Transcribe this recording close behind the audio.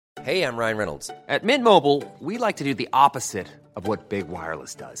Hey, I'm Ryan Reynolds. At Mint Mobile, we like to do the opposite of what Big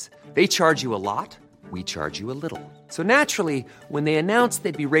Wireless does. They charge you a lot, we charge you a little. So naturally, when they announced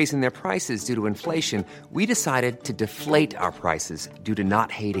they'd be raising their prices due to inflation, we decided to deflate our prices due to not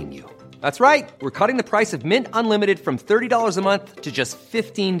hating you. That's right. We're cutting the price of Mint Unlimited from $30 a month to just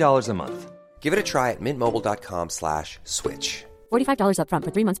 $15 a month. Give it a try at mintmobile.com/switch. $45 up front for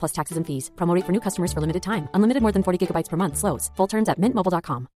 3 months plus taxes and fees. Promo rate for new customers for limited time. Unlimited more than 40 gigabytes per month. Slows full terms at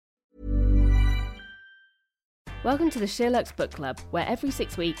mintmobile.com. Welcome to the SheerLuxe Book Club, where every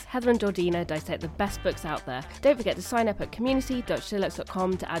 6 weeks, Heather and Georgina dissect the best books out there. Don't forget to sign up at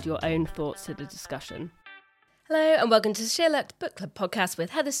community.sheerluxe.com to add your own thoughts to the discussion. Hello and welcome to the SheerLuxe Book Club podcast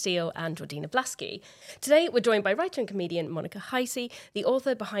with Heather Steele and Georgina Blaski. Today we're joined by writer and comedian Monica Heisey, the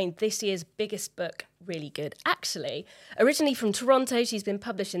author behind this year's biggest book, Really Good Actually. Originally from Toronto, she's been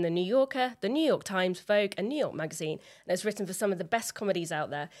published in The New Yorker, The New York Times, Vogue and New York Magazine, and has written for some of the best comedies out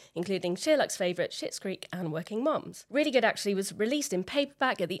there, including SheerLuxe's favourite Schitt's Creek and Working Moms. Really Good Actually was released in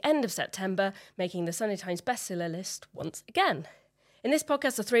paperback at the end of September, making the Sunday Times bestseller list once again. In this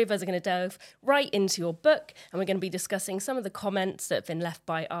podcast, the three of us are going to delve right into your book, and we're going to be discussing some of the comments that have been left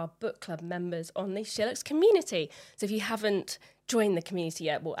by our book club members on the SheerLuxe community. So if you haven't joined the community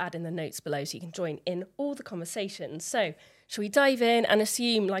yet, we'll add in the notes below so you can join in all the conversations. So shall we dive in and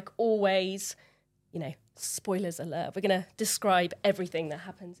assume, like always, spoilers alert, we're going to describe everything that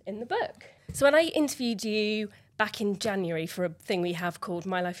happens in the book. So when I interviewed you back in January for a thing we have called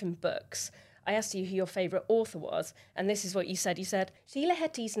My Life in Books, I asked you who your favourite author was, and this is what you said. You said, Sheila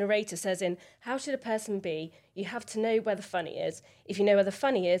Hetty's narrator says in How Should a Person Be? You have to know where the funny is. If you know where the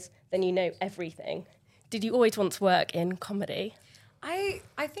funny is, then you know everything. Did you always want to work in comedy? I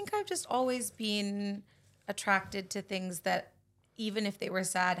think I've just always been attracted to things that, even if they were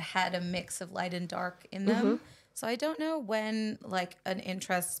sad, had a mix of light and dark in them. Mm-hmm. So I don't know when an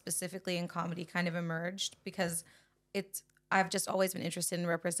interest specifically in comedy kind of emerged, because I've just always been interested in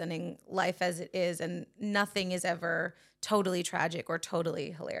representing life as it is, and nothing is ever totally tragic or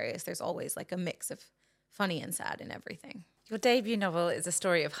totally hilarious. There's always a mix of funny and sad in everything. Your debut novel is a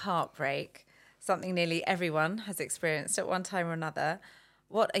story of heartbreak, something nearly everyone has experienced at one time or another.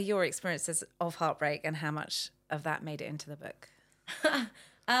 What are your experiences of heartbreak, and how much of that made it into the book?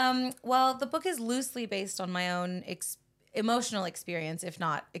 Well, the book is loosely based on my own emotional experience, if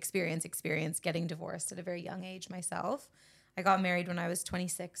not experience getting divorced at a very young age myself. I got married when I was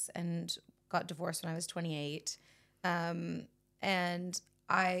 26 and got divorced when I was 28. And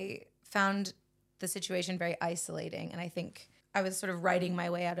I found the situation very isolating. And I think I was sort of writing my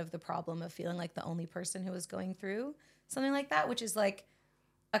way out of the problem of feeling like the only person who was going through something like that, which is a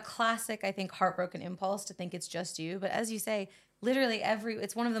classic, I think, heartbroken impulse to think it's just you. But as you say, literally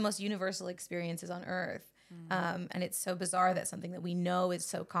it's one of the most universal experiences on earth. Mm. And it's so bizarre that something that we know is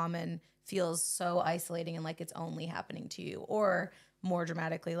so common feels so isolating and like it's only happening to you, or more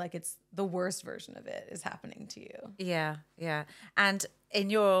dramatically, like it's the worst version of it is happening to you. Yeah. And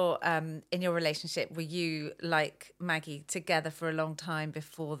in your relationship, were you like Maggie together for a long time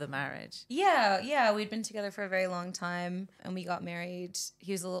before the marriage? Yeah, we'd been together for a very long time, and we got married.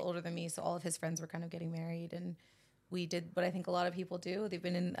 He was a little older than me, so all of his friends were kind of getting married, and we did what I think a lot of people do. They've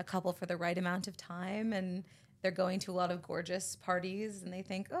been in a couple for the right amount of time, and they're going to a lot of gorgeous parties, and they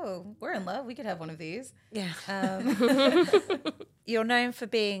think, oh, we're in love. We could have one of these. Yeah. You're known for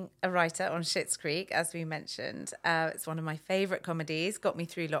being a writer on Schitt's Creek, as we mentioned. It's one of my favourite comedies. Got me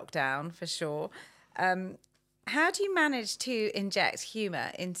through lockdown, for sure. How do you manage to inject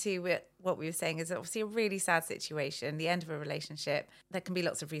humour into what we were saying is obviously a really sad situation, the end of a relationship? There can be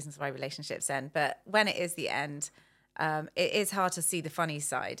lots of reasons why relationships end, but when it is the end, it is hard to see the funny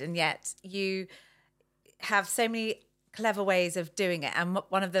side. And yet you have so many clever ways of doing it. And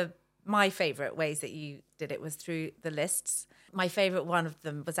one of my favourite ways that you did it was through the lists. My favourite one of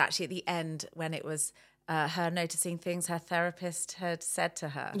them was actually at the end when it was her noticing things her therapist had said to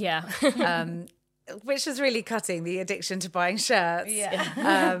her. Yeah. Which was really cutting, the addiction to buying shirts.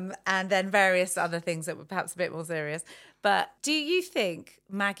 Yeah. And then various other things that were perhaps a bit more serious. But do you think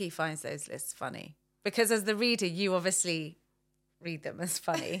Maggie finds those lists funny? Because as the reader, you obviously read them as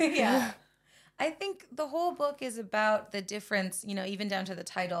funny. Yeah. I think the whole book is about the difference, even down to the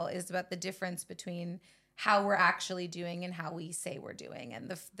title, is about the difference between how we're actually doing and how we say we're doing,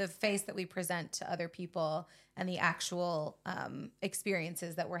 and the face that we present to other people and the actual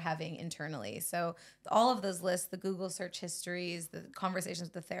experiences that we're having internally. So all of those lists, the Google search histories, the conversations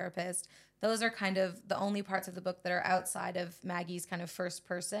with the therapist, those are kind of the only parts of the book that are outside of Maggie's kind of first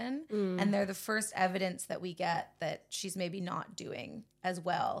person. And they're the first evidence that we get that she's maybe not doing as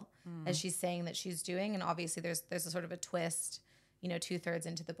well as she's saying that she's doing. And obviously there's a sort of a twist 2/3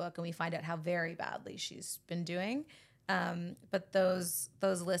 into the book, and we find out how very badly she's been doing. But those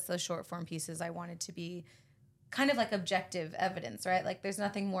lists, those short form pieces, I wanted to be kind of like objective evidence, right? Like there's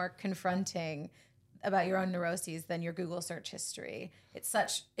nothing more confronting about your own neuroses than your Google search history. It's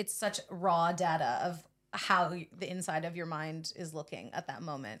such raw data of how the inside of your mind is looking at that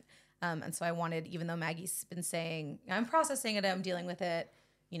moment. And so I wanted, even though Maggie's been saying, I'm processing it, I'm dealing with it,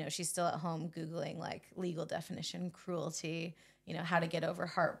 she's still at home Googling like legal definition, cruelty, how to get over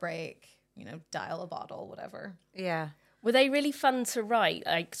heartbreak, dial a bottle, whatever. Yeah. Were they really fun to write?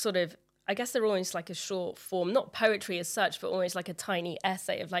 Like sort of, I guess they're almost like a short form, not poetry as such, but almost like a tiny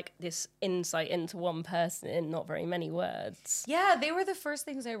essay of like this insight into one person in not very many words. Yeah, they were the first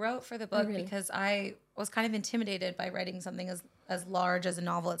things I wrote for the book because I was kind of intimidated by writing something as large as a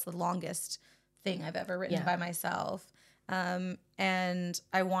novel. It's the longest thing I've ever written by myself. And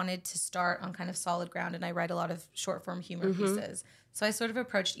I wanted to start on kind of solid ground, and I write a lot of short form humor pieces. So I sort of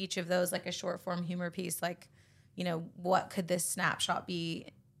approached each of those like a short form humor piece, like, what could this snapshot be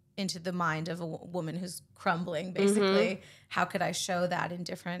into the mind of a woman who's crumbling, basically. How could I show that in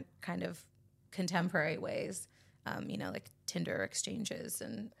different kind of contemporary ways, like Tinder exchanges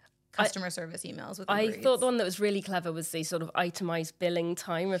and customer service emails with I thought the one that was really clever was the sort of itemized billing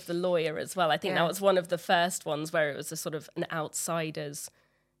time of the lawyer as well. I think that was one of the first ones where it was a sort of an outsider's,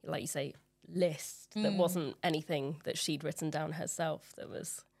 like you say, list that wasn't anything that she'd written down herself, that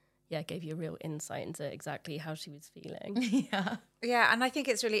was, gave you a real insight into exactly how she was feeling. Yeah, and I think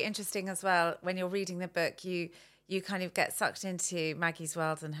it's really interesting as well, when you're reading the book, you kind of get sucked into Maggie's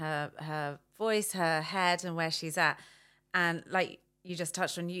world and her voice, her head, and where she's at. And like you just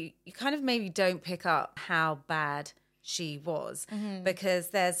touched on, you kind of maybe don't pick up how bad she was because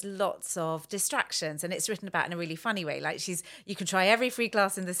there's lots of distractions, and it's written about in a really funny way. Like you can try every free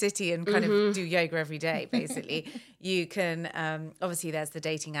class in the city and kind of do yoga every day, basically. You can, obviously there's the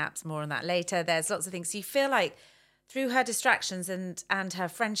dating apps, more on that later. There's lots of things. So you feel like through her distractions and her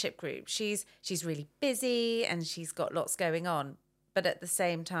friendship group, she's really busy and she's got lots going on. But at the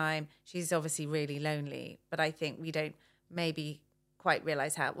same time, she's obviously really lonely. But I think we don't maybe quite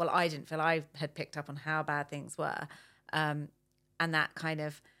realize how, well, I didn't feel I had picked up on how bad things were. And that kind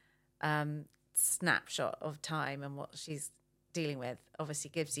of snapshot of time and what she's dealing with obviously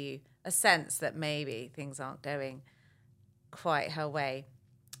gives you a sense that maybe things aren't going quite her way.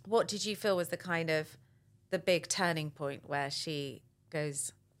 What did you feel was the big turning point where she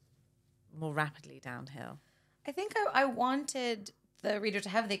goes more rapidly downhill? I think I wanted the reader to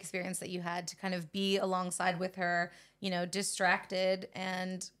have the experience that you had, to kind of be alongside with her, distracted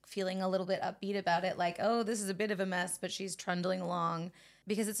and feeling a little bit upbeat about it. Like, oh, this is a bit of a mess, but she's trundling along,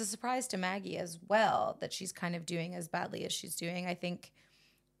 because it's a surprise to Maggie as well that she's kind of doing as badly as she's doing. I think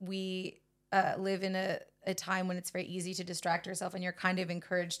we live in a time when it's very easy to distract yourself, and you're kind of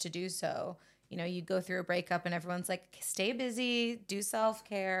encouraged to do so. You go through a breakup and everyone's like, stay busy, do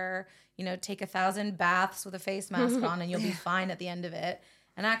self-care, take 1,000 baths with a face mask on and you'll be fine at the end of it.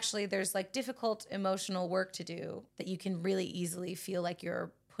 And actually there's like difficult emotional work to do that you can really easily feel like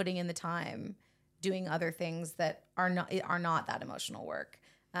you're putting in the time doing other things that are not that emotional work.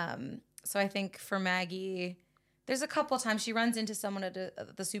 So I think for Maggie, there's a couple of times she runs into someone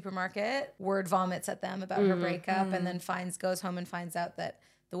at the supermarket, word vomits at them about her breakup, and then goes home and finds out that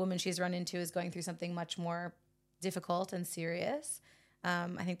the woman she's run into is going through something much more difficult and serious.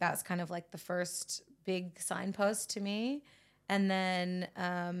 I think that's kind of like the first big signpost to me. And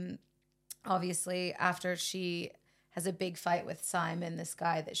then obviously after she has a big fight with Simon, this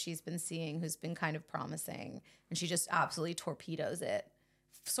guy that she's been seeing who's been kind of promising, and she just absolutely torpedoes it,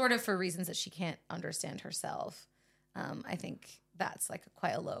 sort of for reasons that she can't understand herself. I think that's like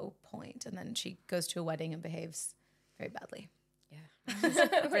quite a low point. And then she goes to a wedding and behaves very badly.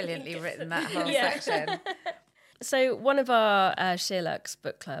 Yeah, brilliantly written, that whole section. So one of our SheerLuxe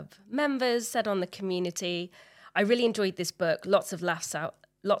book club members said on the community, I really enjoyed this book, lots of laugh out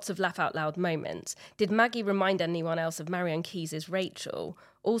loud moments. Did Maggie remind anyone else of Marianne Keyes' Rachel?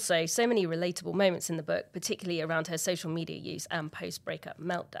 Also, so many relatable moments in the book, particularly around her social media use and post-breakup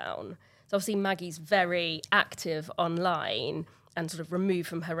meltdown. So obviously Maggie's very active online and sort of removed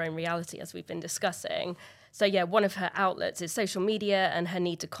from her own reality, as we've been discussing. So yeah, one of her outlets is social media and her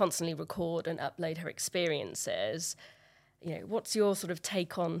need to constantly record and upload her experiences. What's your sort of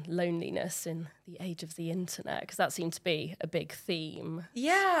take on loneliness in the age of the internet? Because that seemed to be a big theme.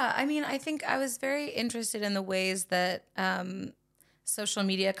 Yeah, I mean, I think I was very interested in the ways that social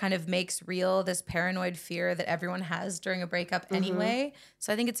media kind of makes real this paranoid fear that everyone has during a breakup anyway.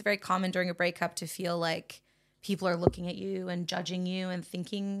 So I think it's very common during a breakup to feel like people are looking at you and judging you and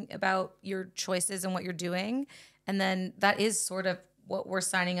thinking about your choices and what you're doing. And then that is sort of what we're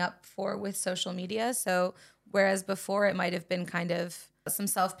signing up for with social media. So whereas before it might have been kind of some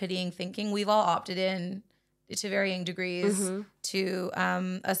self-pitying thinking, we've all opted in to varying degrees to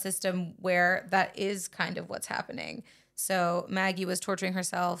a system where that is kind of what's happening. So Maggie was torturing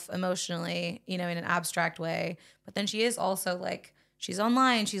herself emotionally, in an abstract way. But then she is also like, she's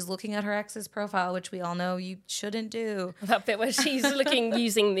online, she's looking at her ex's profile, which we all know you shouldn't do. That bit where she's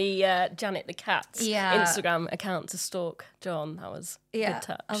using the Janet the Cat's Instagram account to stalk John. That was a good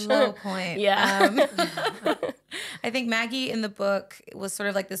touch. A low point. I think Maggie in the book was sort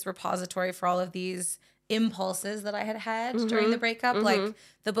of like this repository for all of these impulses that I had during the breakup. Like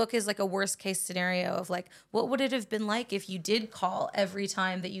the book is like a worst case scenario of like, what would it have been like if you did call every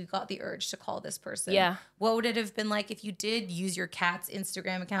time that you got the urge to call this person? Yeah. What would it have been like if you did use your cat's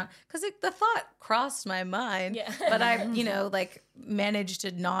Instagram account? Because the thought crossed my mind, but I, like managed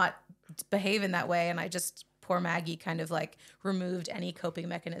to not behave in that way. And I just, poor Maggie kind of like removed any coping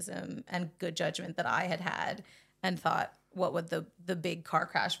mechanism and good judgment that I had and thought, what would the big car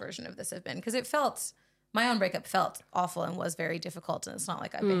crash version of this have been? Because my own breakup felt awful and was very difficult, and it's not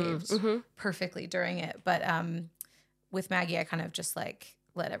like I behaved perfectly during it. But with Maggie, I kind of just like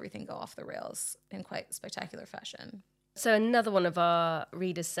let everything go off the rails in quite spectacular fashion. So another one of our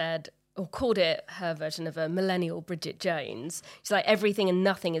readers said, or called it her version of a millennial Bridget Jones. She's like, everything and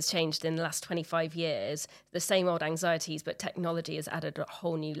nothing has changed in the last 25 years. The same old anxieties, but technology has added a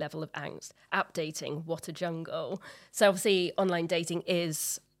whole new level of angst. App dating, what a jungle. So obviously online dating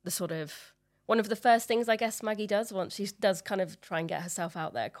is the sort of one of the first things I guess Maggie does once she does kind of try and get herself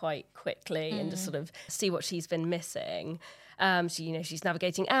out there quite quickly and just sort of see what she's been missing. She's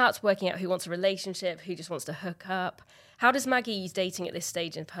navigating apps, working out who wants a relationship, who just wants to hook up. How does Maggie use dating at this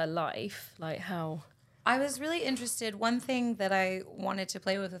stage of her life? Like how? I was really interested. One thing that I wanted to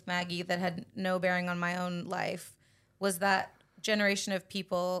play with Maggie that had no bearing on my own life was that generation of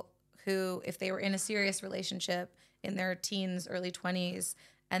people who, if they were in a serious relationship in their teens, early 20s,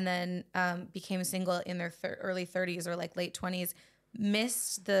 and then became single in their early 30s or like late 20s,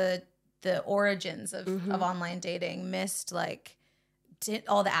 missed the origins of online dating, missed like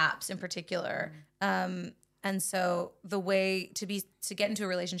all the apps in particular. And so the way to get into a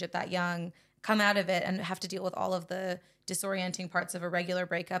relationship that young, come out of it and have to deal with all of the disorienting parts of a regular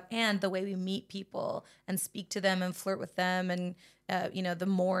breakup and the way we meet people and speak to them and flirt with them and, the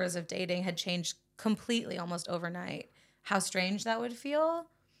mores of dating had changed completely almost overnight. How strange that would feel.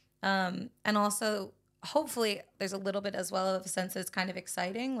 And also, hopefully, there's a little bit as well of a sense that it's kind of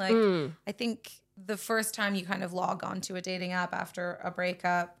exciting. Like, I think the first time you kind of log onto a dating app after a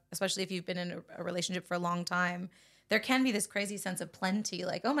breakup, especially if you've been in a relationship for a long time, there can be this crazy sense of plenty.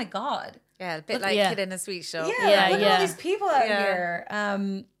 Like, oh my God. Yeah, a bit like Kid in a Sweet Shop. Look at all these people out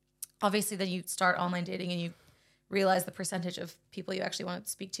here. Obviously, then you start online dating and you realize the percentage of people you actually want to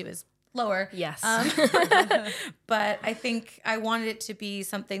speak to is lower. Yes. But I think I wanted it to be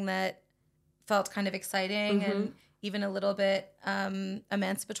something that felt kind of exciting and even a little bit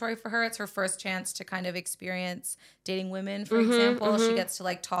emancipatory for her. It's her first chance to kind of experience dating women, for example. She gets to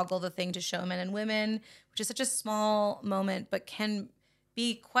like toggle the thing to show men and women, which is such a small moment, but can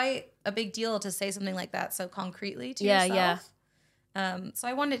be quite a big deal to say something like that so concretely to yourself. So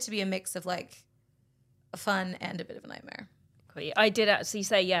I wanted it to be a mix of like a fun and a bit of a nightmare. I did actually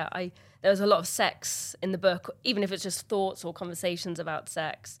say, there was a lot of sex in the book, even if it's just thoughts or conversations about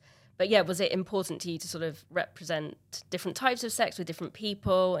sex. But was it important to you to sort of represent different types of sex with different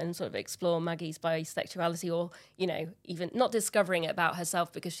people and sort of explore Maggie's bisexuality or, even not discovering it about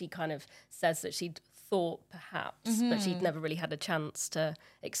herself because she kind of says that she'd thought perhaps, but she'd never really had a chance to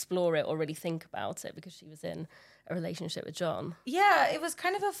explore it or really think about it because she was in a relationship with John. Yeah, it was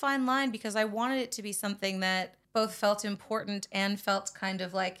kind of a fine line because I wanted it to be something that both felt important and felt kind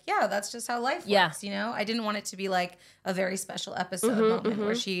of like, that's just how life works, I didn't want it to be like a very special episode moment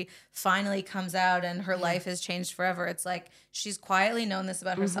where she finally comes out and her life has changed forever. It's like she's quietly known this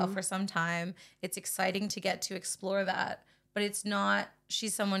about herself for some time. It's exciting to get to explore that, but it's not,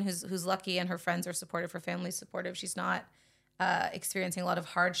 she's someone who's lucky and her friends are supportive, her family's supportive. She's not experiencing a lot of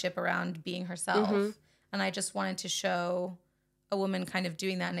hardship around being herself. And I just wanted to show a woman kind of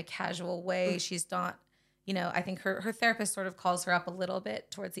doing that in a casual way. She's not, I think her therapist sort of calls her up a little bit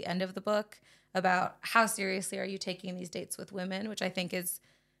towards the end of the book about how seriously are you taking these dates with women, which I think is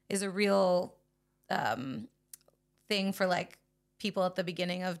a real thing for like people at the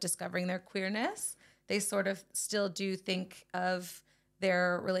beginning of discovering their queerness. They sort of still do think of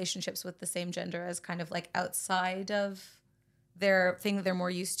their relationships with the same gender as kind of like outside of their thing that they're more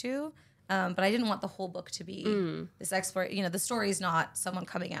used to. But I didn't want the whole book to be this exploration. The story is not someone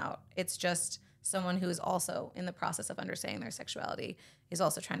coming out. It's just someone who is also in the process of understanding their sexuality is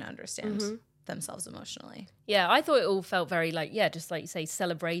also trying to understand themselves emotionally. Yeah, I thought it all felt very like, just like you say,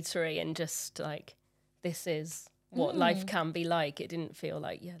 celebratory and just like, this is what life can be like. It didn't feel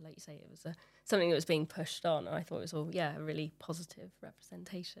like, like you say, it was something that was being pushed on. And I thought it was all, a really positive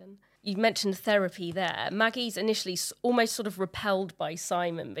representation. You mentioned therapy there. Maggie's initially almost sort of repelled by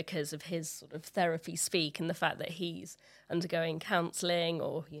Simon because of his sort of therapy speak and the fact that he's undergoing counselling,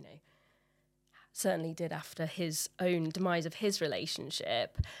 or, certainly did after his own demise of his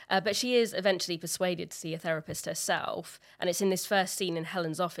relationship. But she is eventually persuaded to see a therapist herself. And it's in this first scene in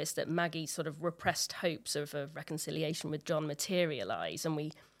Helen's office that Maggie's sort of repressed hopes of a reconciliation with John materialise. And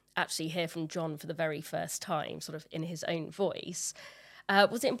we actually hear from John for the very first time, sort of in his own voice.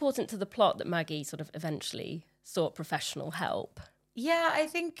 Was it important to the plot that Maggie sort of eventually sought professional help? Yeah, I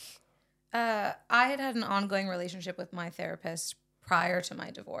think I had an ongoing relationship with my therapist prior to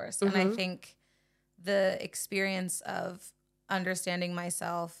my divorce. And I think the experience of understanding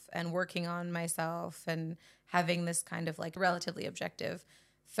myself and working on myself and having this kind of like relatively objective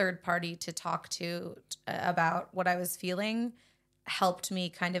third party to talk to about what I was feeling helped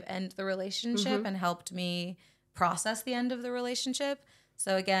me kind of end the relationship and helped me process the end of the relationship.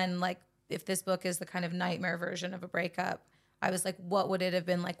 So again, like if this book is the kind of nightmare version of a breakup, I was like, what would it have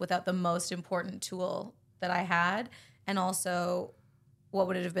been like without the most important tool that I had? And also, what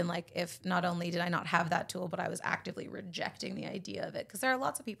would it have been like if not only did I not have that tool, but I was actively rejecting the idea of it? Because there are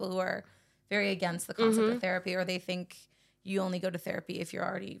lots of people who are very against the concept of therapy, or they think you only go to therapy if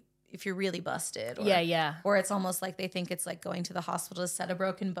you're really busted. Or, Or it's almost like they think it's like going to the hospital to set a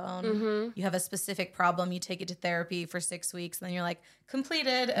broken bone. You have a specific problem, you take it to therapy for 6 weeks, and then you're like,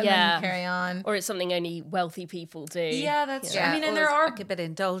 completed, and then you carry on. Or it's something only wealthy people do. Yeah, that's true. Yeah, I mean, and or there are like a bit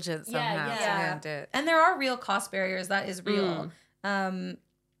indulgent somehow to go and do it. And there are real cost barriers. That is real.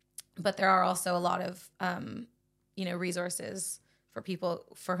 But there are also a lot of, resources for people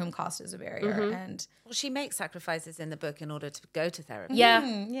for whom cost is a barrier. And Well, she makes sacrifices in the book in order to go to therapy. Yeah.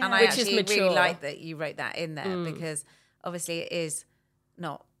 And I Which actually is mature. really like that you wrote that in there because obviously it is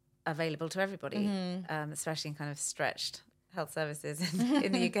not available to everybody, especially in kind of stretched health services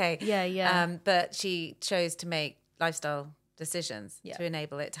in the UK. But she chose to make lifestyle decisions to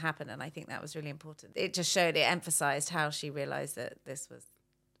enable it to happen. And I think that was really important. It just showed, it emphasized how she realized that this was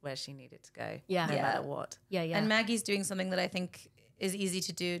where she needed to go, no matter what. And Maggie's doing something that I think is easy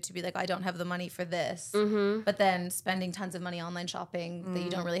to do, to be like, I don't have the money for this, but then spending tons of money online shopping that you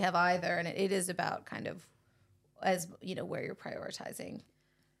don't really have either. And it is about kind of, as where you're prioritizing.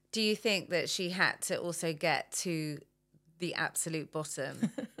 Do you think that she had to also get to the absolute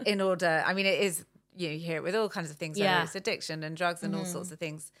bottom in order, I mean, it is, you hear it with all kinds of things, whether it's addiction and drugs and all sorts of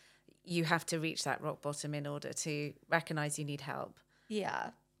things. You have to reach that rock bottom in order to recognize you need help.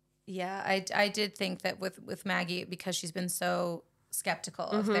 Yeah. I did think that with Maggie, because she's been so skeptical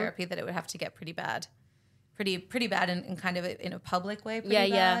of therapy, that it would have to get pretty bad in kind of in a public way,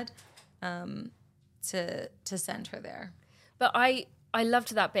 bad, to send her there. But I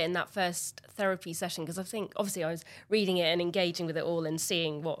loved that bit in that first therapy session, because I think obviously I was reading it and engaging with it all and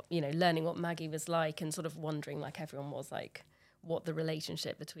seeing what, learning what Maggie was like, and sort of wondering, like everyone was, like what the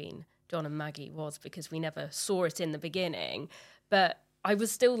relationship between John and Maggie was, because we never saw it in the beginning. But I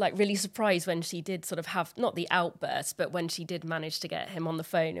was still like really surprised when she did sort of have, not the outburst, but when she did manage to get him on the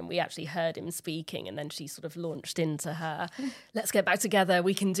phone and we actually heard him speaking, and then she sort of launched into her, let's get back together,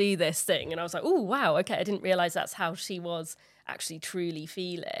 we can do this thing. And I was like, oh, wow, okay, I didn't realise that's how she was actually truly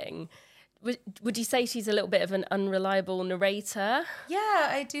feeling. Would you say she's a little bit of an unreliable narrator? Yeah,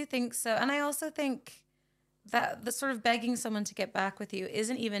 I do think so. And I also think that the sort of begging someone to get back with you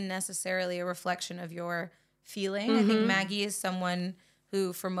isn't even necessarily a reflection of your feeling. I think Maggie is someone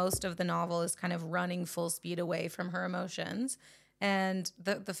who for most of the novel is kind of running full speed away from her emotions. And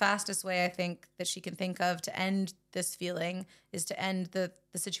the fastest way I think that she can think of to end this feeling is to end the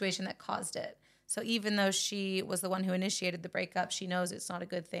situation that caused it. So even though she was the one who initiated the breakup, she knows it's not a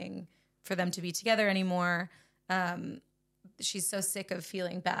good thing for them to be together anymore. She's so sick of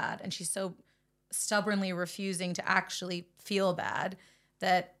feeling bad, and she's so stubbornly refusing to actually feel bad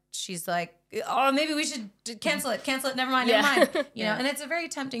that she's like, oh, maybe we should cancel it, never mind. You know, and it's a very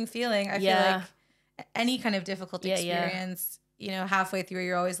tempting feeling. I feel like any kind of difficult experience, halfway through,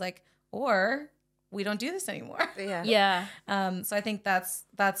 you're always like, or we don't do this anymore. So I think that's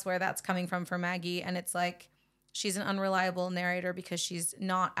where that's coming from for Maggie. And it's like, she's an unreliable narrator because she's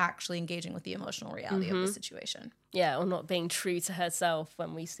not actually engaging with the emotional reality of the situation. Yeah, or not being true to herself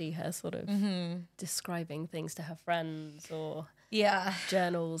when we see her sort of describing things to her friends or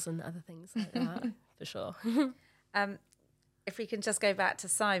journals and other things like that, for sure. if we can just go back to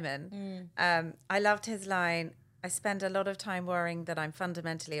Simon, I loved his line, I spend a lot of time worrying that I'm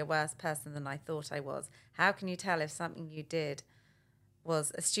fundamentally a worse person than I thought I was. How can you tell if something you did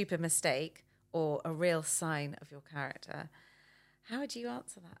was a stupid mistake or a real sign of your character? How would you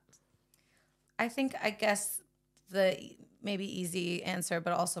answer that? I guess the maybe easy answer,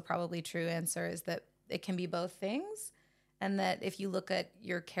 but also probably true answer is that it can be both things. And that if you look at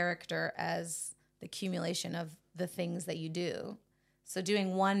your character as the accumulation of the things that you do, so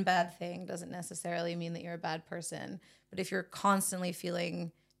doing one bad thing doesn't necessarily mean that you're a bad person. But if you're constantly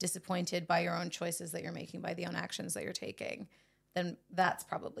feeling disappointed by your own choices that you're making, by the own actions that you're taking, then that's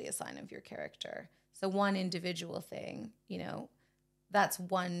probably a sign of your character. So one individual thing, that's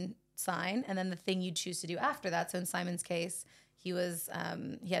one sign. And then the thing you choose to do after that. So in Simon's case, he had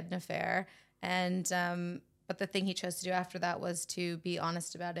an affair. But the thing he chose to do after that was to be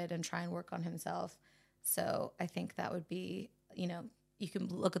honest about it and try and work on himself. So I think that would be, you can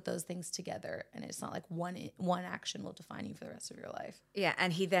look at those things together, and it's not like one action will define you for the rest of your life. Yeah,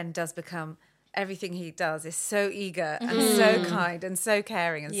 and he then does become, everything he does is so eager and so kind and so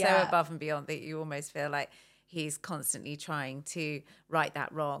caring and so above and beyond that you almost feel like he's constantly trying to right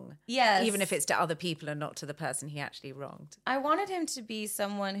that wrong. Yes. Even if it's to other people and not to the person he actually wronged. I wanted him to be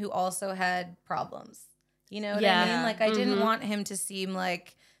someone who also had problems. You know what I mean? Like, I didn't want him to seem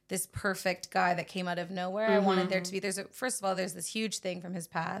like this perfect guy that came out of nowhere. I wanted there to be, first of all, there's this huge thing from his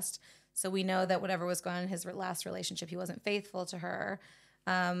past. So we know that whatever was going on in his last relationship, he wasn't faithful to her.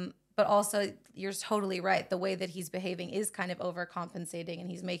 But also, you're totally right. The way that he's behaving is kind of overcompensating, and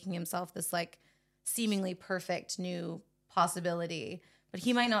he's making himself this like seemingly perfect new possibility. But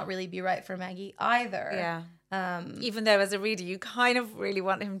he might not really be right for Maggie either. Yeah. Even though as a reader, you kind of really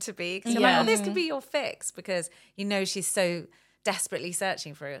want him to be. Because you're like, this could be your fix, because she's so desperately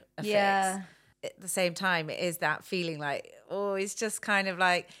searching for a fix. At the same time, it is that feeling like, he's just kind of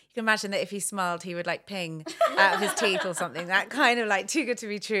like, you can imagine that if he smiled, he would like ping out of his teeth or something. That kind of like too good to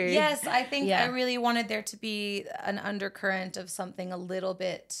be true. Yes, I think I really wanted there to be an undercurrent of something a little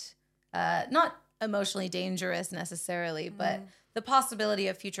bit, not emotionally dangerous necessarily, but the possibility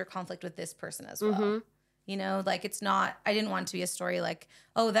of future conflict with this person as well. Like it's not, I didn't want it to be a story like,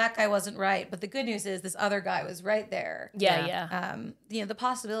 that guy wasn't right, but the good news is this other guy was right there. The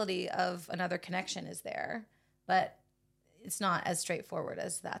possibility of another connection is there, but it's not as straightforward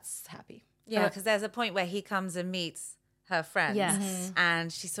as that's happy. Yeah, because there's a point where he comes and meets her friends,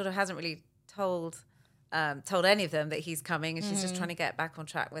 and she sort of hasn't really told any of them that he's coming, and she's just trying to get back on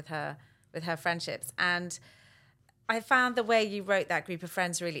track with her friendships. And I found the way you wrote that group of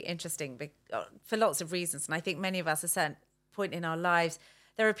friends really interesting for lots of reasons. And I think many of us at a certain point in our lives,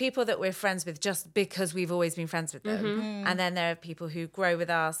 there are people that we're friends with just because we've always been friends with them. And then there are people who grow with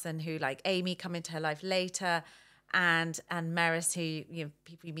us and who, like Amy, come into her life later, and Maris, who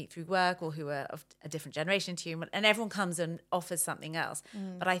people you meet through work or who are of a different generation to you. And everyone comes and offers something else.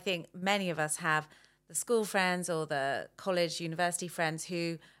 But I think many of us have the school friends or the college, university friends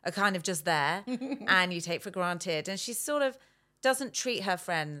who are kind of just there and you take for granted. And she sort of doesn't treat her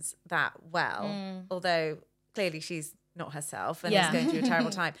friends that well, although clearly she's not herself and is going through a terrible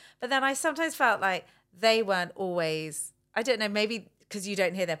time. But then I sometimes felt like they weren't always, I don't know, maybe because you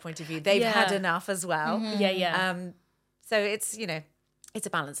don't hear their point of view, they've had enough as well. So it's, it's a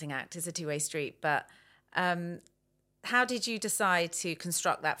balancing act. It's a two-way street. But how did you decide to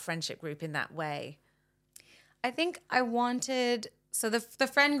construct that friendship group in that way? I think I wanted, so the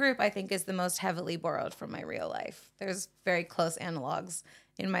friend group I think is the most heavily borrowed from my real life. There's very close analogs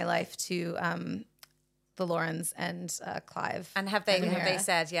in my life to the Laurens and Clive. And have they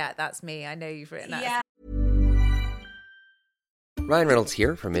said, that's me, I know you've written that? Yeah. Ryan Reynolds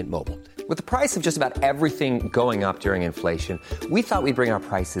here from Mint Mobile. With the price of just about everything going up during inflation, we thought we'd bring our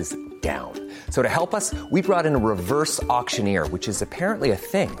prices down. So to help us, we brought in a reverse auctioneer, which is apparently a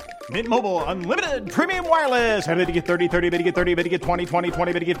thing. Mint Mobile Unlimited Premium Wireless. How to get 30, 30, bit to get 30, bit to get 20, 20,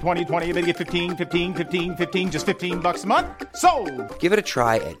 20, bit to get 20, 20, bit to get 15, 15, 15, 15, just $15 a month? Sold! Give it a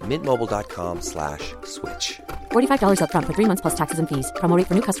try at mintmobile.com/switch. $45 up front for 3 months plus taxes and fees. Promo rate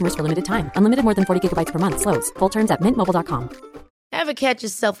for new customers for limited time. Unlimited more than 40 gigabytes per month. Slows full terms at mintmobile.com. Ever catch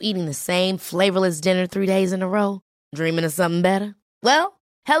yourself eating the same flavorless dinner 3 days in a row? Dreaming of something better? Well,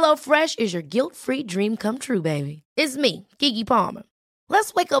 HelloFresh is your guilt-free dream come true, baby. It's me, Keke Palmer.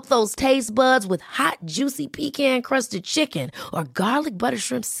 Let's wake up those taste buds with hot, juicy pecan-crusted chicken or garlic butter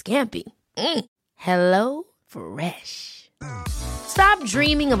shrimp scampi. Hello Fresh. Stop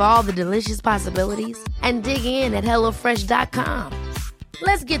dreaming of all the delicious possibilities and dig in at HelloFresh.com.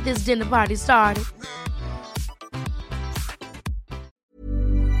 Let's get this dinner party started.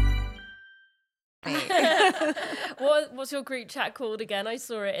 What what's your group chat called again? I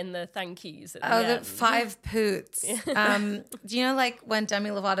saw it in the thank yous at the Oh, end. the 5 poots. Do you know, like, when Demi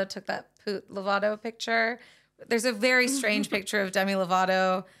Lovato took that Poot Lovato picture? There's a very strange picture of Demi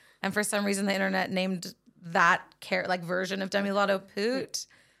Lovato, and for some reason the internet named that version of Demi Lovato Poot,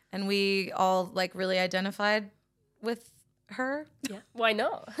 and we all like really identified with her. Yeah, why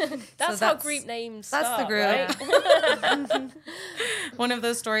not? That's how group names start. That's the group. Right? One of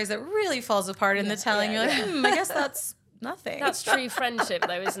those stories that really falls apart in the telling. You're like, I guess that's nothing. That's true friendship,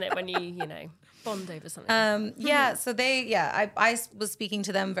 though, isn't it? When you bond over something. So I was speaking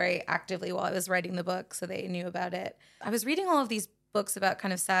to them very actively while I was writing the book, so they knew about it. I was reading all of these books about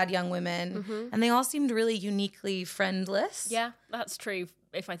kind of sad young women, and they all seemed really uniquely friendless. Yeah, that's true.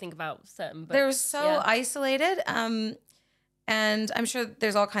 If I think about certain books. They were so isolated. And I'm sure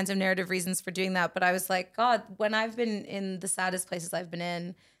there's all kinds of narrative reasons for doing that. But I was like, God, when I've been in the saddest places I've been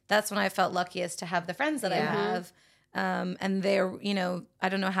in, that's when I felt luckiest to have the friends that I have. And they're, I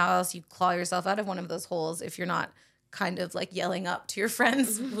don't know how else you claw yourself out of one of those holes if you're not kind of like yelling up to your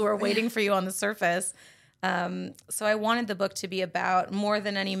friends who are waiting for you on the surface. So I wanted the book to be about, more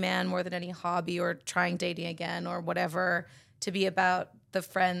than any man, more than any hobby or trying dating again or whatever, to be about the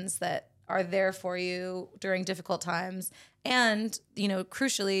friends that are there for you during difficult times. And,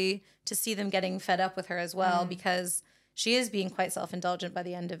 crucially, to see them getting fed up with her as well, because she is being quite self-indulgent by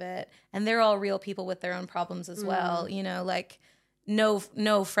the end of it. And they're all real people with their own problems as well. Like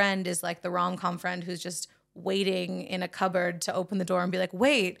no friend is like the rom-com friend who's just waiting in a cupboard to open the door and be like,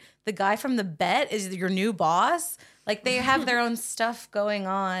 wait, the guy from the bet is your new boss? Like, they have their own stuff going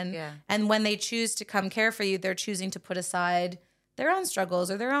on. Yeah. And when they choose to come care for you, they're choosing to put aside their own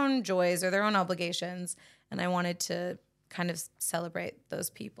struggles or their own joys or their own obligations. And I wanted to kind of celebrate those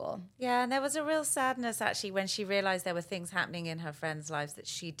people. Yeah, and there was a real sadness actually when she realized there were things happening in her friends' lives that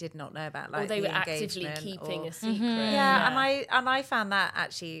she did not know about, like or they the were actively keeping a secret. Yeah, and I found that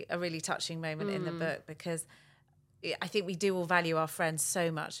actually a really touching moment in the book, because I think we do all value our friends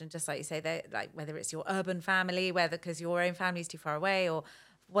so much, and just like you say, they like, whether it's your urban family, whether because your own family is too far away, or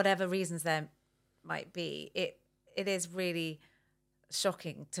whatever reasons there might be, it is really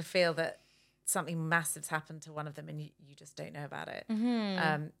shocking to feel that something massive's happened to one of them and you just don't know about it.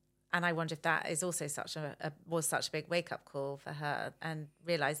 And I wonder if that is also such a big wake-up call for her, and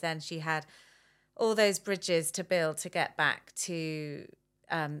realize then she had all those bridges to build to get back to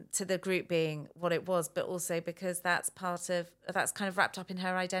the group being what it was, but also because that's kind of wrapped up in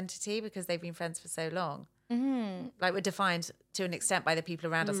her identity, because they've been friends for so long. Like, we're defined to an extent by the people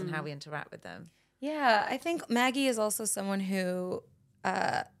around us and how we interact with them. Yeah, I think Maggie is also someone who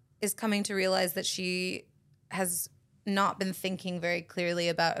is coming to realize that she has not been thinking very clearly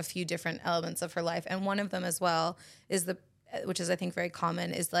about a few different elements of her life. And one of them as well is which is I think very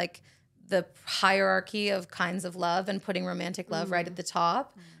common, is like the hierarchy of kinds of love and putting romantic love right at the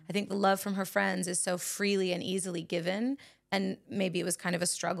top. I think the love from her friends is so freely and easily given. And maybe it was kind of a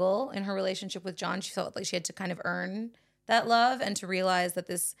struggle in her relationship with John. She felt like she had to kind of earn that love, and to realize that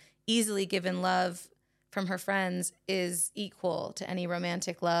this easily given love from her friends is equal to any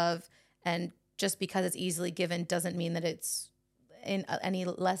romantic love. And just because it's easily given doesn't mean that it's any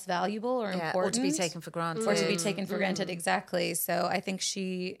less valuable or important. Or to be taken for granted. Or to be taken for granted, exactly. So I think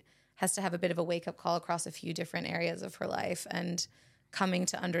she has to have a bit of a wake-up call across a few different areas of her life, and coming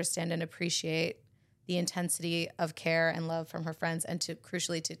to understand and appreciate the intensity of care and love from her friends, and to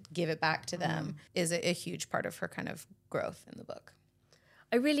crucially to give it back to them is a huge part of her kind of growth in the book.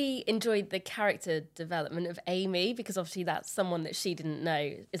 I really enjoyed the character development of Amy, because obviously that's someone that she didn't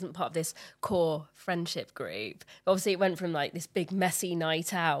know isn't part of this core friendship group. But obviously it went from like this big messy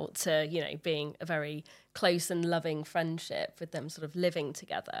night out to, being a very close and loving friendship with them sort of living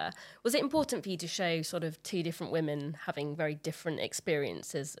together. Was it important for you to show sort of two different women having very different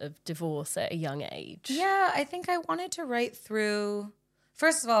experiences of divorce at a young age? Yeah, I think I wanted to write through...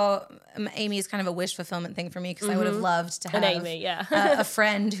 First of all, Amy is kind of a wish fulfillment thing for me, because I would have loved to have a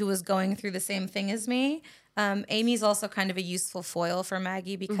friend who was going through the same thing as me. Amy's also kind of a useful foil for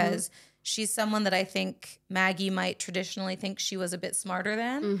Maggie, because she's someone that I think Maggie might traditionally think she was a bit smarter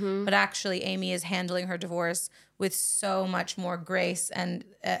than, but actually Amy is handling her divorce with so much more grace and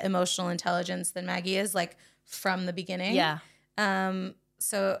emotional intelligence than Maggie is, like from the beginning. Yeah.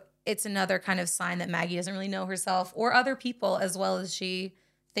 So it's another kind of sign that Maggie doesn't really know herself or other people as well as she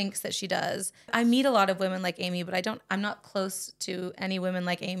thinks that she does. I meet a lot of women like Amy, but I'm not close to any women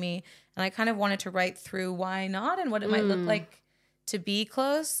like Amy. And I kind of wanted to write through why not and what it might look like to be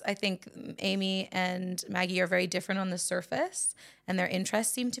close. I think Amy and Maggie are very different on the surface, and their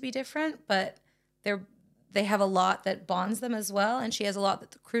interests seem to be different, but they have a lot that bonds them as well. And she has a lot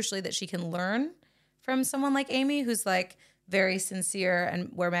that crucially that she can learn from someone like Amy, who's like very sincere and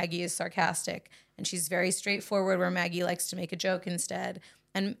where Maggie is sarcastic, and she's very straightforward where Maggie likes to make a joke instead.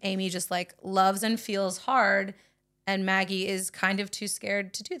 And Amy just like loves and feels hard, and Maggie is kind of too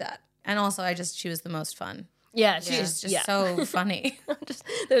scared to do that. And also she was the most fun. Yeah, She's just so funny.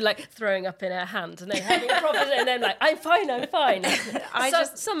 They're like throwing up in her hand and then having a proper, and then like, I'm fine.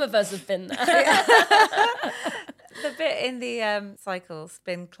 Some of us have been there. The bit in the cycle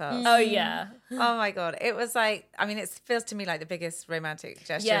spin class. Oh yeah. Oh my God. It was like, I mean, it feels to me like the biggest romantic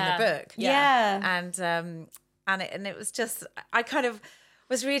gesture in the book. Yeah. And it was just, I kind of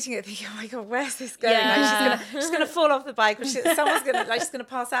was reading it thinking, oh my God, where's this going? Yeah. Like she's gonna fall off the bike, or someone's gonna she's gonna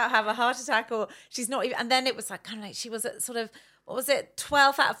pass out, have a heart attack, or she's not even. And then it was like kind of like she was at sort of, what was it,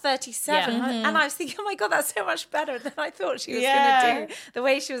 12 out of 37, and I was thinking, oh my God, that's so much better than I thought she was gonna do. The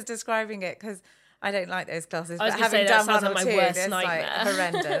way she was describing it, because I don't like those classes, but having done one or two, it's like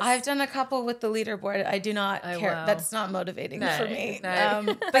horrendous. I've done a couple with the leaderboard. I do not care. Wow. That's not motivating for me.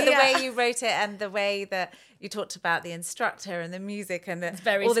 No. But the way you wrote it, and the way that you talked about the instructor and the music and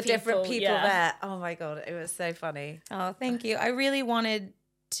all the different people there. Oh my God, it was so funny. Oh, thank you. I really wanted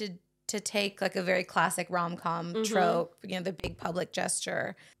to take like a very classic rom-com trope, the big public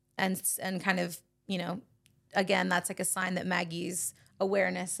gesture, and kind of, again, that's like a sign that Maggie's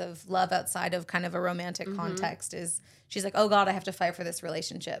awareness of love outside of kind of a romantic context is, she's like, oh God, I have to fight for this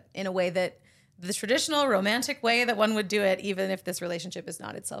relationship in a way that the traditional romantic way that one would do it, even if this relationship is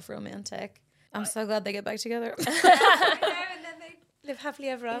not itself romantic. I'm so glad they get back together. And then they live happily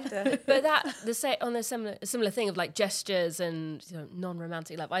ever after. But on the similar thing of like gestures and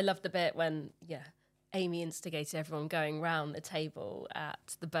non-romantic love. I loved the bit when Amy instigated everyone going round the table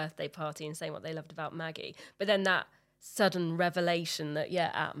at the birthday party and saying what they loved about Maggie. But then that sudden revelation that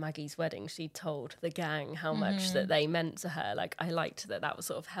at Maggie's wedding she told the gang how much that they meant to her. Like, I liked that was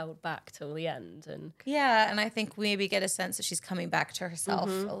sort of held back till the end. And and I think we maybe get a sense that she's coming back to herself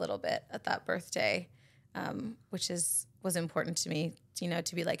a little bit at that birthday, which was important to me,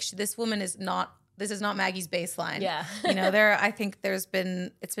 to be like, this is not Maggie's baseline. I think it's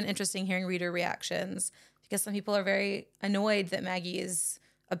been interesting hearing reader reactions, because some people are very annoyed that Maggie is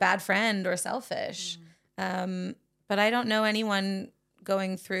a bad friend or selfish. But I don't know anyone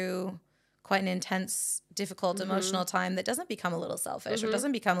going through quite an intense, difficult emotional time that doesn't become a little selfish or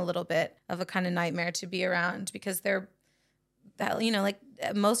doesn't become a little bit of a kind of nightmare to be around, because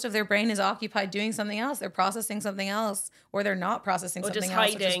most of their brain is occupied doing something else. They're processing something else, or they're not processing something just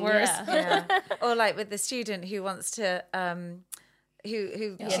else, hiding, which is worse. Or like with the student who wants to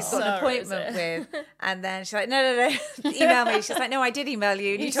who she's got an appointment with, and then she's like, no, email me. She's like, no, I did email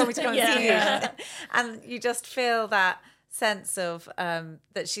you, and you told me to come and see you. And you just feel that sense of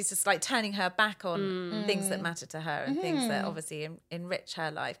that she's just like turning her back on things that matter to her and things that obviously enrich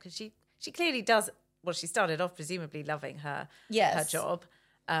her life, because she clearly does. Well, she started off presumably loving her job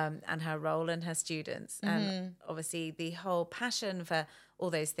and her role and her students, and obviously the whole passion for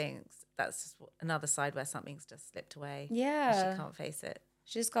all those things. That's just another side where something's just slipped away. Yeah. She can't face it.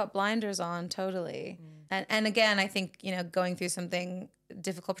 She's got blinders on, totally. And again, I think, going through something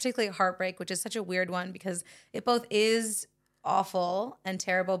difficult, particularly heartbreak, which is such a weird one, because it both is awful and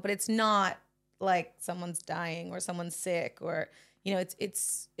terrible, but it's not like someone's dying or someone's sick, or,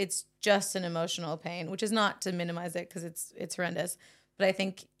 it's just an emotional pain, which is not to minimize it, because it's horrendous. But I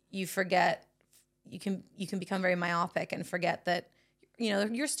think you forget, you can become very myopic and forget that,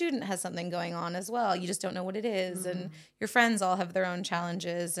 your student has something going on as well. You just don't know what it is. And your friends all have their own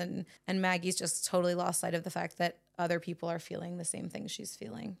challenges. And Maggie's just totally lost sight of the fact that other people are feeling the same things she's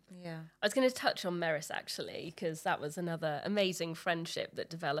feeling. Yeah. I was going to touch on Meris, actually, because that was another amazing friendship that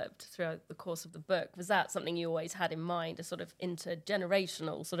developed throughout the course of the book. Was that something you always had in mind, a sort of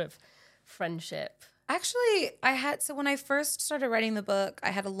intergenerational sort of friendship? Actually, so when I first started writing the book, I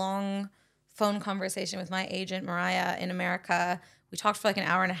had a long phone conversation with my agent, Mariah, in America. We talked for like an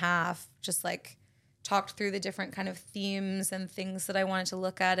hour and a half, just like talked through the different kind of themes and things that I wanted to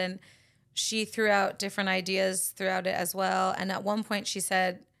look at. And she threw out different ideas throughout it as well. And at one point she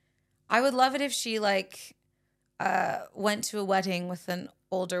said, I would love it if she went to a wedding with an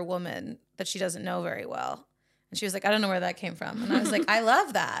older woman that she doesn't know very well. And she was like, I don't know where that came from. And I was like, I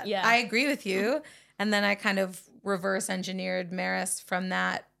love that. Yeah. I agree with you. And then I kind of reverse engineered Meris from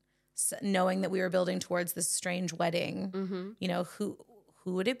that, knowing that we were building towards this strange wedding. Who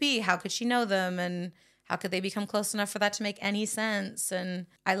would it be? How could she know them? And how could they become close enough for that to make any sense? And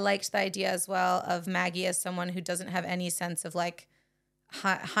I liked the idea as well of Maggie as someone who doesn't have any sense of like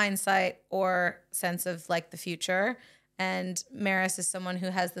hindsight or sense of like the future. And Meris is someone who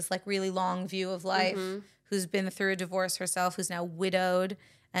has this like really long view of life, who's been through a divorce herself, who's now widowed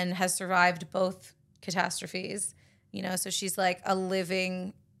and has survived both catastrophes, you know, so she's like a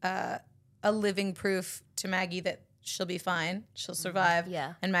living proof to Maggie that she'll be fine, she'll survive.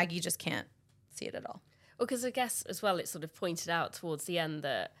 Yeah. And Maggie just can't see it at all. Well, because I guess as well, it's sort of pointed out towards the end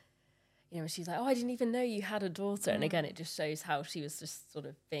that, you know, she's like, oh, I didn't even know you had a daughter. And again, it just shows how she was just sort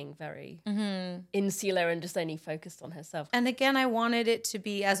of being very insular and just only focused on herself. And again, I wanted it to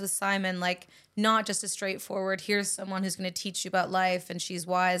be, as with Simon, like not just a straightforward, here's someone who's going to teach you about life and she's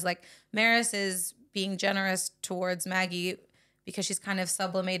wise. Like Maris is being generous towards Maggie because she's kind of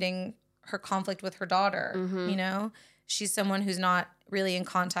sublimating her conflict with her daughter, you know? She's someone who's not really in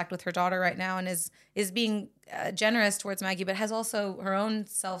contact with her daughter right now and is being generous towards Maggie, but has also her own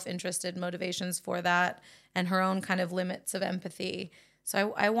self-interested motivations for that and her own kind of limits of empathy.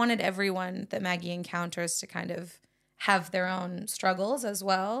 So I wanted everyone that Maggie encounters to kind of have their own struggles as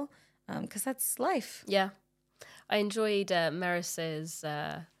well, because that's life. Yeah. I enjoyed Maris's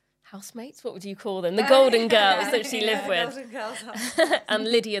housemates, what would you call them? The Golden Girls that she lived with. Golden Girls. And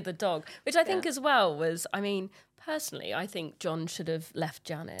Lydia the dog, which I think as well was, I mean, personally, I think John should have left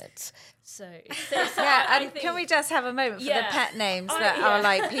Janet. So Yeah, and can we just have a moment for the pet names that are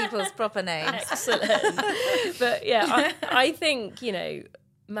like people's proper names? Excellent. But yeah, I think, you know,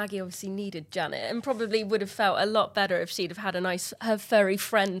 Maggie obviously needed Janet and probably would have felt a lot better if she'd have had her furry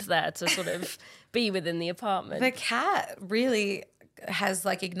friend there to sort of be within the apartment. The cat really has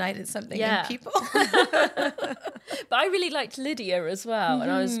like ignited something in people. But I really liked Lydia as well,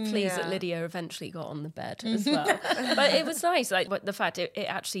 and I was pleased that Lydia eventually got on the bed as well. But it was nice, like the fact it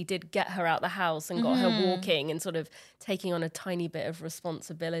actually did get her out the house and got her walking and sort of taking on a tiny bit of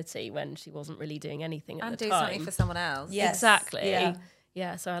responsibility when she wasn't really doing anything at the time. And do something for someone else. Yes. Exactly.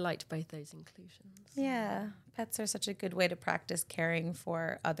 Yeah, so I liked both those inclusions. Yeah, pets are such a good way to practice caring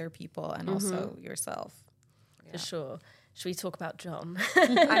for other people and also yourself. For sure. Should we talk about John?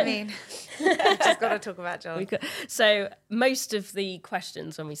 I mean, we've just got to talk about John. So most of the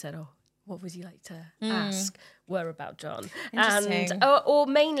questions when we said, oh, what would you like to ask, were about John. Interesting. And or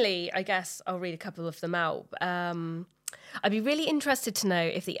mainly, I guess, I'll read a couple of them out. I'd be really interested to know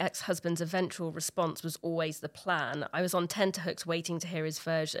if the ex-husband's eventual response was always the plan. I was on tenterhooks waiting to hear his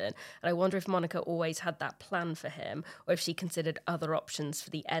version, and I wonder if Monica always had that plan for him, or if she considered other options for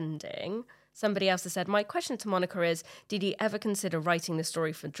the ending. Somebody else has said, my question to Monica is, did he ever consider writing the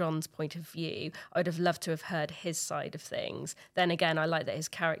story from John's point of view? I would have loved to have heard his side of things. Then again, I like that his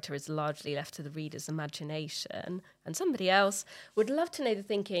character is largely left to the reader's imagination. And somebody else would love to know the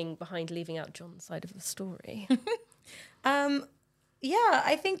thinking behind leaving out John's side of the story. Yeah,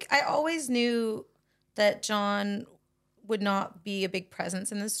 I think I always knew that John would not be a big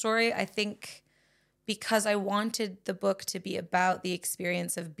presence in this story. I think because I wanted the book to be about the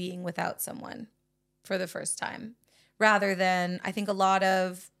experience of being without someone for the first time, rather than, I think a lot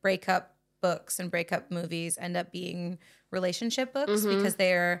of breakup books and breakup movies end up being relationship books because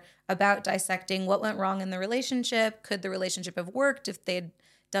they're about dissecting what went wrong in the relationship. Could the relationship have worked if they'd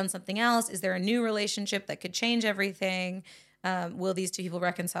done something else? Is there a new relationship that could change everything? Will these two people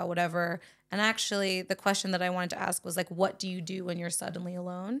reconcile, whatever? And actually, the question that I wanted to ask was like, what do you do when you're suddenly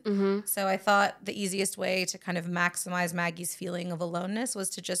alone? So I thought the easiest way to kind of maximize Maggie's feeling of aloneness was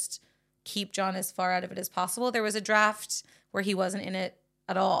to just keep John as far out of it as possible. There was a draft where he wasn't in it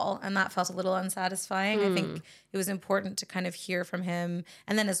at all, and that felt a little unsatisfying. I think it was important to kind of hear from him,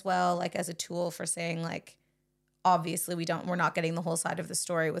 and then as well, like as a tool for saying like, obviously we're not getting the whole side of the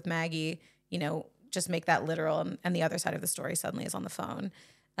story with Maggie, you know, just make that literal, and the other side of the story suddenly is on the phone.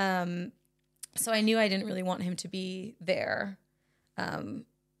 So I knew I didn't really want him to be there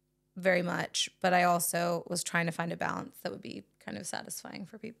very much, but I also was trying to find a balance that would be kind of satisfying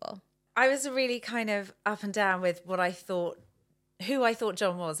for people. I was really kind of up and down with what I thought, who I thought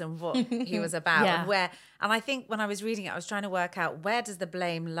John was and what he was about and where. And I think when I was reading it, I was trying to work out, where does the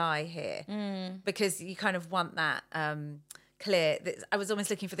blame lie here? Because you kind of want that clear. I was almost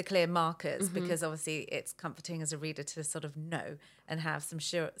looking for the clear markers because obviously it's comforting as a reader to sort of know and have some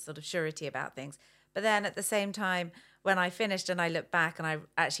sort of surety about things. But then at the same time, when I finished and I looked back and I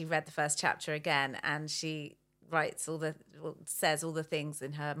actually read the first chapter again, and she says all the things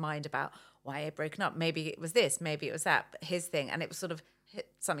in her mind about why I had broken up. Maybe it was this, maybe it was that, but his thing. And it was sort of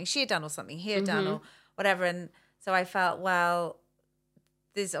something she had done or something he had done or whatever. And so I felt, well,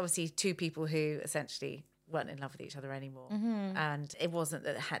 there's obviously two people who essentially weren't in love with each other anymore. And it wasn't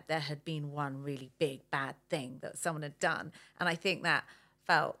that there had been one really big bad thing that someone had done. And I think that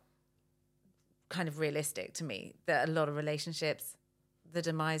felt kind of realistic to me, that a lot of relationships, the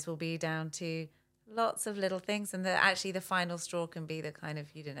demise will be down to lots of little things, and that actually the final straw can be the kind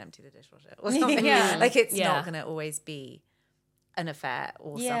of, you didn't empty the dishwasher or something. Like it's not going to always be an affair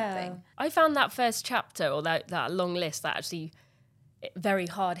or something. I found that first chapter or that long list that actually very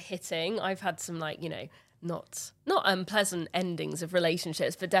hard hitting. I've had some not unpleasant endings of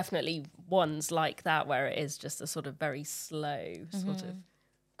relationships, but definitely ones like that where it is just a sort of very slow sort of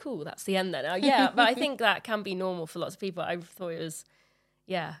cool, that's the end then. But I think that can be normal for lots of people. I thought it was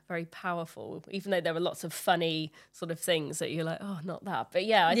very powerful, even though there were lots of funny sort of things that you're like, oh, not that. But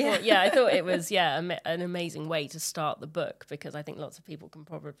I thought it was an amazing way to start the book, because I think lots of people can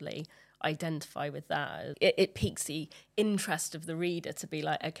probably identify with that. It piques the interest of the reader to be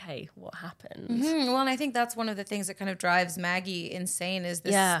like, okay, what happened? Well, and I think that's one of the things that kind of drives Maggie insane is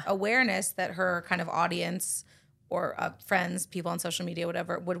this awareness that her kind of audience or friends, people on social media,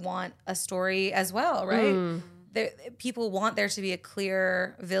 whatever, would want a story as well, right? People want there to be a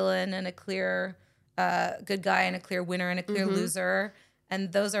clear villain and a clear good guy and a clear winner and a clear loser.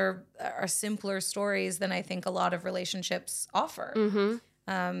 And those are simpler stories than I think a lot of relationships offer.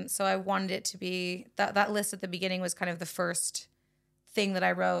 So I wanted it to be, that list at the beginning was kind of the first thing that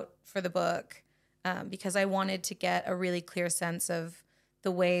I wrote for the book, because I wanted to get a really clear sense of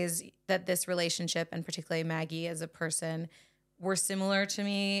the ways that this relationship, and particularly Maggie as a person, were similar to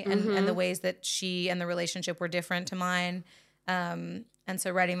me, and the ways that she and the relationship were different to mine. And so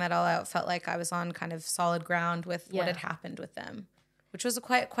writing that all out felt like I was on kind of solid ground with what had happened with them, which was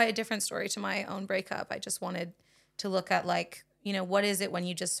quite a different story to my own breakup. I just wanted to look at what is it when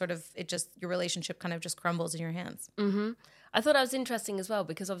you just your relationship kind of just crumbles in your hands. I thought that was interesting as well,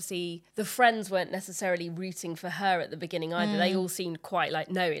 because obviously the friends weren't necessarily rooting for her at the beginning either. They all seemed quite like,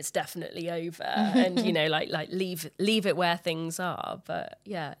 no, it's definitely over, and leave it where things are. But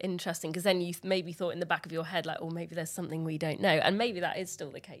yeah, interesting, because then you maybe thought in the back of your head like, oh, maybe there's something we don't know, and maybe that is still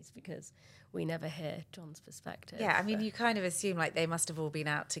the case because we never hear John's perspective. Yeah, I mean, you kind of assume like they must have all been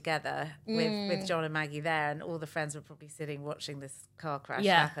out together with John and Maggie there, and all the friends were probably sitting watching this car crash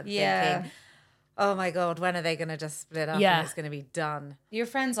happen, thinking, oh my God, when are they going to just split up and it's going to be done? Your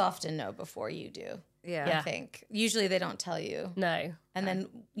friends often know before you do. I think. Usually they don't tell you. No. And then,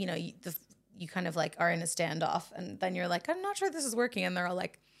 you kind of like are in a standoff, and then you're like, I'm not sure this is working. And they're all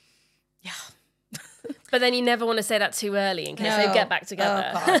like, yeah. But then you never want to say that too early in case they get back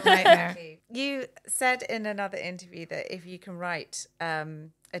together. Oh, God, nightmare. You said in another interview that if you can write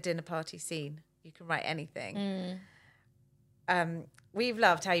a dinner party scene, you can write anything. We've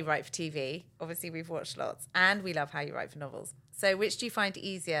loved how you write for TV. Obviously, we've watched lots. And we love how you write for novels. So which do you find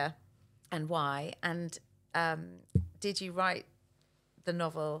easier and why? And did you write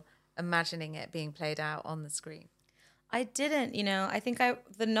the imagining it being played out on the screen? I didn't, I think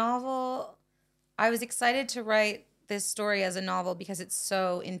the novel, I was excited to write this story as a novel because it's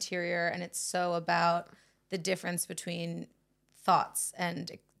so interior and it's so about the difference between thoughts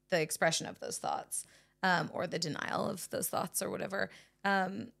and the expression of those thoughts, or the denial of those thoughts or whatever.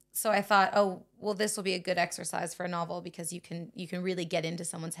 So I thought, oh, well, this will be a good exercise for a novel because you can really get into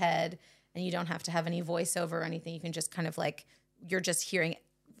someone's head and you don't have to have any voiceover or anything. You can just kind of like, you're just hearing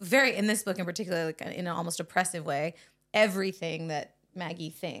in this book in particular, like in an almost oppressive way, everything that Maggie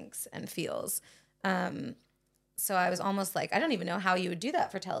thinks and feels. So I was almost like, I don't even know how you would do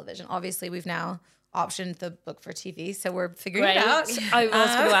that for television. Obviously, we've now optioned the book for TV, so we're figuring it out. I was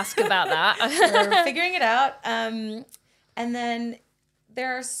going to ask about that. We're figuring it out. And then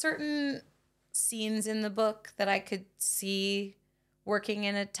there are certain scenes in the book that I could see working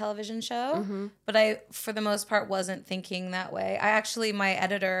in a television show, but I, for the most part, wasn't thinking that way. My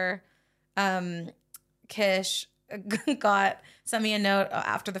editor, Kish, sent me a note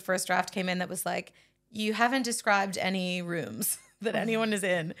after the first draft came in that was like, you haven't described any rooms that anyone is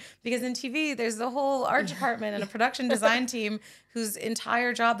in, because in TV there's the whole art department and a production design team whose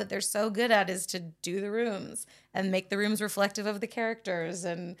entire job that they're so good at is to do the rooms and make the rooms reflective of the characters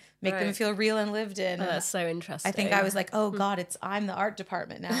and make them feel real and lived in. Oh, that's so interesting. I think I was like, oh God, I'm the art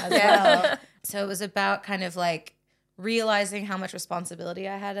department now as well. So it was about kind of like realizing how much responsibility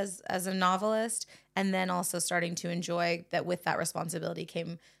I had as a novelist, and then also starting to enjoy that with that responsibility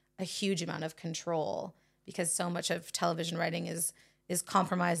came a huge amount of control, because so much of television writing is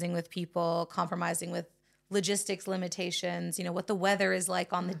compromising with people, compromising with logistics limitations, what the weather is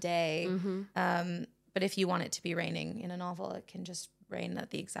like on the day. But if you want it to be raining in a novel, it can just rain at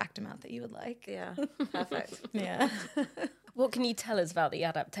the exact amount that you would like. Yeah, perfect. Yeah. What can you tell us about the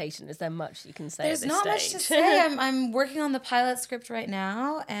adaptation? Is there much you can say There's at this not stage? much to say. I'm working on the pilot script right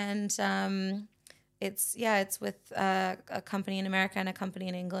now, and it's with a company in America and a company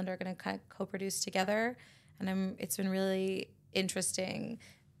in England are going to kind of co-produce together, and it's been really interesting.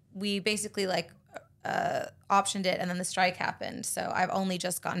 We basically optioned it, and then the strike happened. So I've only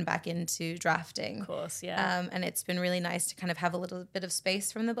just gotten back into drafting. Of course, yeah. And it's been really nice to kind of have a little bit of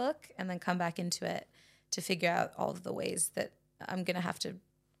space from the book and then come back into it to figure out all of the ways that I'm going to have to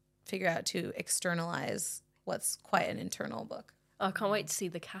figure out to externalize what's quite an internal book. Oh, I can't wait to see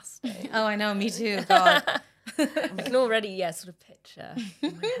the casting. Oh, I know, me too. God. I can already, sort of picture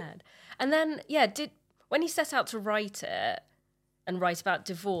in my head. And then, when you set out to write it and write about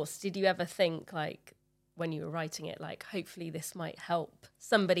divorce, did you ever think, like, when you were writing it, like, hopefully this might help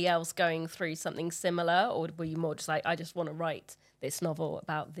somebody else going through something similar? Or were you more just like, I just want to write this novel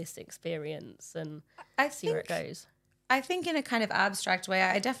about this experience and see where it goes? I think in a kind of abstract way,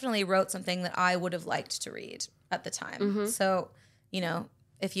 I definitely wrote something that I would have liked to read at the time. Mm-hmm. So,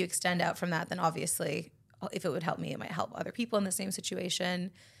 if you extend out from that, then obviously if it would help me, it might help other people in the same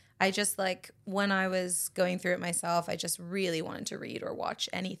situation. I just when I was going through it myself, I just really wanted to read or watch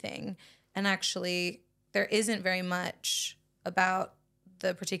anything. And actually, there isn't very much about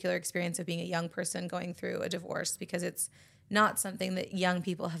the particular experience of being a young person going through a divorce because it's not something that young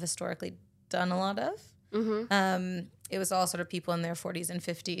people have historically done a lot of. Mm-hmm. It was all sort of people in their 40s and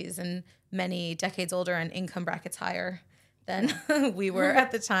 50s and many decades older and income brackets higher than we were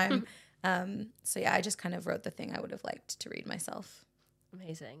at the time. I just kind of wrote the thing I would have liked to read myself.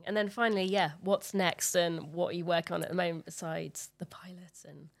 Amazing. And then finally, what's next and what are you working on at the moment besides the pilot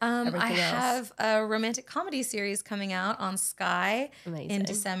and everything else? I have a romantic comedy series coming out on Sky in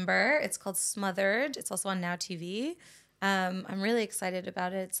December. It's called Smothered. It's also on Now TV. I'm really excited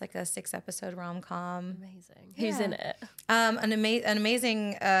about it. It's like a 6-episode rom-com. Amazing. Who's in it? An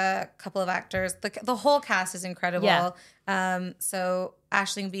amazing couple of actors. The whole cast is incredible. Yeah. So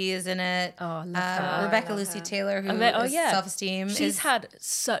Aisling B is in it. Oh, I love her. Rebecca Lucy Taylor, who is Self-Esteem. She's had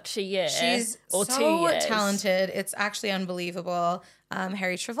such a year. She's or so 2 years. talented. It's actually unbelievable.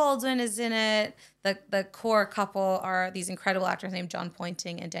 Harry Trevaldwin is in it. The core couple are these incredible actors named John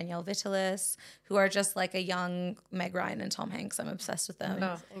Pointing and Danielle Vitalis, who are just like a young Meg Ryan and Tom Hanks. I'm obsessed with them.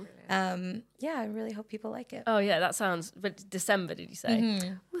 I really hope people like it. Oh yeah, that sounds. But December, did you say?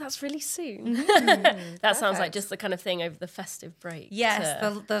 Mm-hmm. Oh, that's really soon. That sounds like just the kind of thing over the festive break. Yes,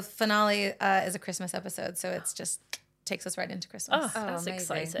 the finale is a Christmas episode, so it's just takes us right into Christmas. Oh, that's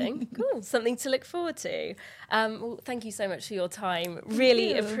exciting. Cool. Something to look forward to. Well, thank you so much for your time.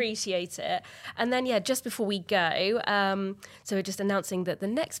 Really appreciate it. And then, just before we go, so we're just announcing that the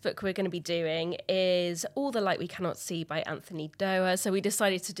next book we're going to be doing is All the Light We Cannot See by Anthony Doerr. So we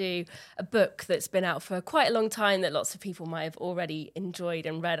decided to do a book that's been out for quite a long time that lots of people might have already enjoyed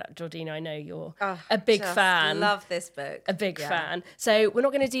and read. Georgina, I know you're a big fan. Love this book. A big fan. So we're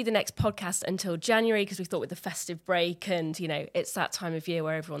not going to do the next podcast until January because we thought with the festive break and, it's that time of year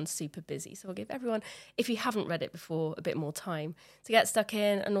where everyone's super busy. So we'll give everyone, if you haven't read it before, a bit more time to get stuck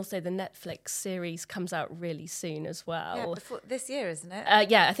in. And also the Netflix series comes out really soon as well. Yeah, before this year, isn't it?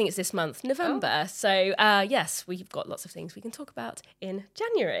 I think it's this month, November. So, yes, we've got lots of things we can talk about in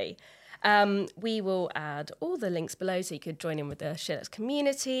January. We will add all the links below so you could join in with the SheerLuxe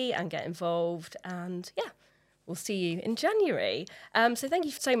community and get involved. And, we'll see you in January. So thank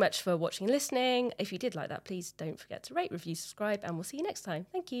you so much for watching and listening. If you did like that, please don't forget to rate, review, subscribe, and we'll see you next time.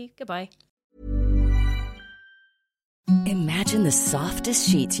 Thank you. Goodbye. Imagine the softest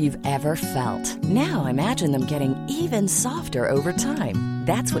sheets you've ever felt. Now imagine them getting even softer over time.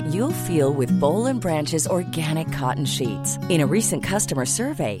 That's what you'll feel with Boll & Branch's organic cotton sheets. In a recent customer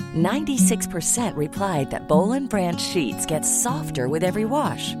survey, 96% replied that Boll & Branch sheets get softer with every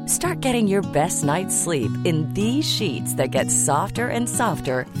wash. Start getting your best night's sleep in these sheets that get softer and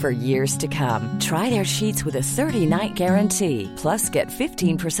softer for years to come. Try their sheets with a 30-night guarantee. Plus, get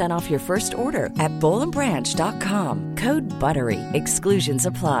 15% off your first order at bollandbranch.com. Code BUTTERY. Exclusions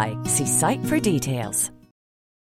apply. See site for details.